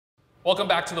Welcome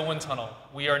back to the wind tunnel.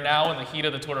 We are now in the heat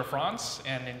of the Tour de France,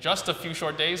 and in just a few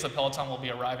short days, the peloton will be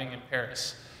arriving in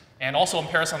Paris. And also in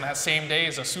Paris on that same day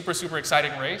is a super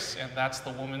exciting race, and that's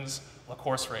the women's La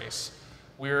Course race.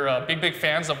 We're big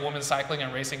fans of women's cycling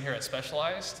and racing here at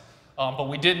Specialized, but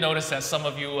we did notice that some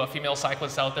of you female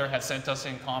cyclists out there had sent us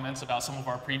in comments about some of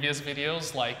our previous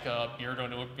videos, like beard or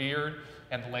no beard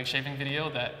and the leg shaving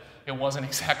video, that it wasn't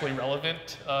exactly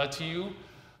relevant to you.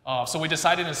 So we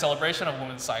decided in celebration of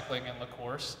women's cycling and La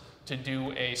Course to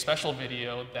do a special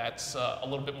video that's a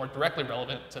little bit more directly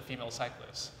relevant to female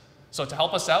cyclists. So to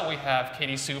help us out, we have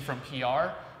Katie Sue from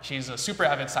PR. She's a super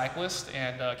avid cyclist.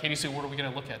 And Katie Sue, what are we going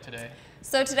to look at today?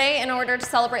 So today, in order to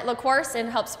celebrate La Course and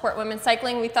help support women's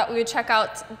cycling, we thought we would check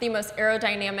out the most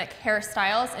aerodynamic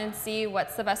hairstyles and see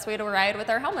what's the best way to ride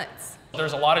with our helmets.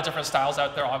 There's a lot of different styles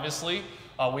out there, obviously.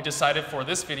 We decided for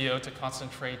this video to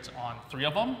concentrate on 3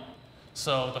 of them.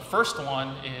 So the first one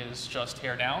is just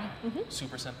hair down,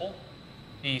 super simple.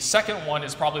 The second one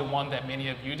is probably one that many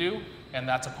of you do, and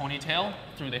that's a ponytail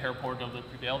through the hairport of the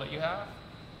prevail that you have.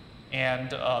 And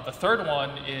the third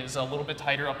one is a little bit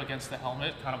tighter up against the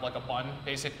helmet, kind of like a bun,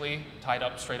 basically, tied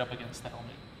up straight up against the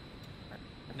helmet.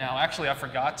 Now, actually, I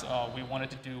forgot, we wanted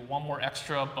to do one more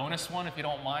extra bonus one, if you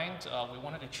don't mind. We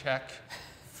wanted to check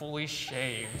fully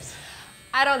shaved.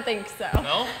 I don't think so. No?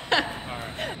 All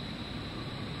right.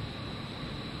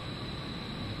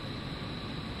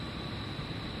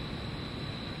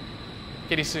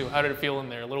 Katie Sue, how did it feel in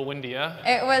there? A little windy, yeah?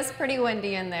 It was pretty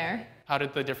windy in there. How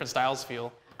did the different styles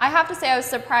feel? I have to say I was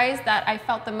surprised that I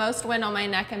felt the most wind on my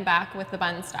neck and back with the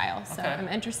bun style. So I'm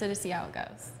interested to see how it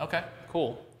goes. Okay,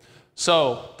 cool.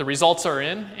 So the results are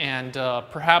in, and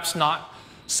perhaps not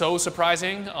so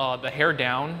surprising, the hair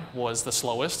down was the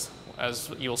slowest.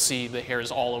 As you'll see, the hair is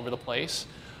all over the place.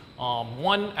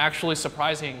 One actually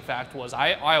surprising fact was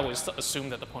I always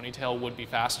assumed that the ponytail would be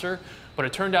faster, but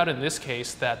it turned out in this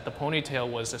case that the ponytail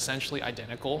was essentially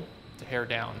identical to hair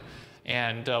down.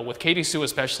 And with Katie Sue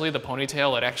especially, the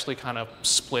ponytail, it actually kind of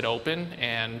split open,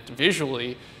 and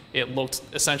visually it looked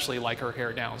essentially like her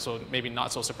hair down, so maybe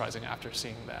not so surprising after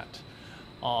seeing that.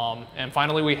 And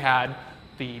finally we had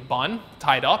the bun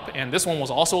tied up, and this one was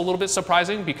also a little bit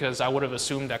surprising because I would have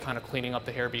assumed that kind of cleaning up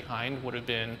the hair behind would have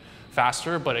been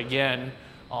faster, but again,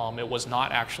 it was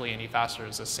not actually any faster.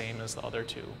 It's the same as the other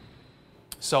two.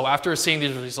 So after seeing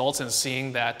these results and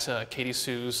seeing that Katie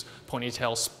Sue's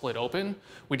ponytail split open,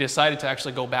 we decided to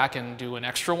actually go back and do an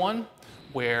extra one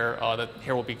where the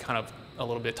hair will be kind of a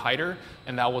little bit tighter,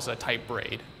 and that was a tight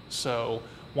braid. So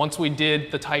once we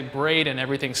did the tight braid and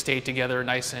everything stayed together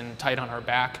nice and tight on her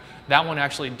back, that one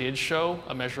actually did show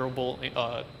a measurable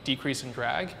decrease in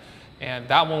drag. And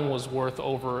that one was worth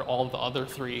over all the other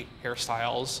 3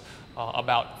 hairstyles,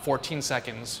 about 14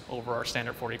 seconds over our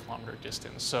standard 40-kilometer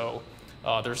distance. So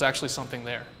there's actually something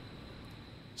there.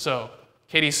 So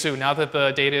Katie Sue, now that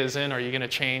the data is in, are you going to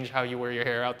change how you wear your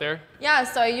hair out there? Yeah,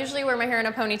 so I usually wear my hair in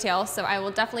a ponytail, so I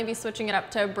will definitely be switching it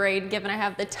up to a braid given I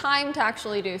have the time to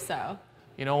actually do so.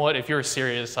 You know what? If you're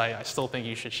serious, I still think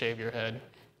you should shave your head.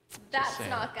 That's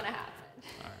not going to happen.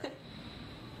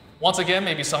 Once again,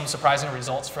 maybe some surprising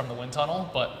results from the wind tunnel,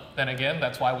 but then again,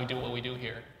 that's why we do what we do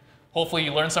here. Hopefully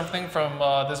you learned something from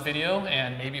this video,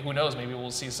 and maybe, who knows, maybe we'll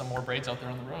see some more braids out there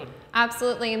on the road.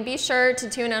 Absolutely, and be sure to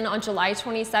tune in on July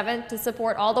 27th to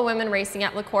support all the women racing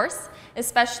at La Course,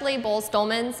 especially Bowles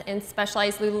Dolmans and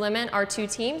Specialized Lululemon are 2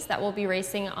 teams that will be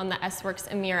racing on the S-Works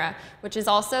Emira, which is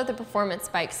also the performance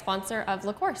bike sponsor of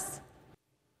La Course.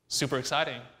 Super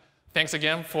exciting. Thanks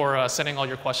again for sending all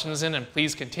your questions in, and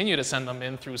please continue to send them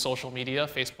in through social media,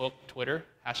 Facebook, Twitter,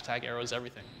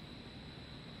 #ArrowsEverything.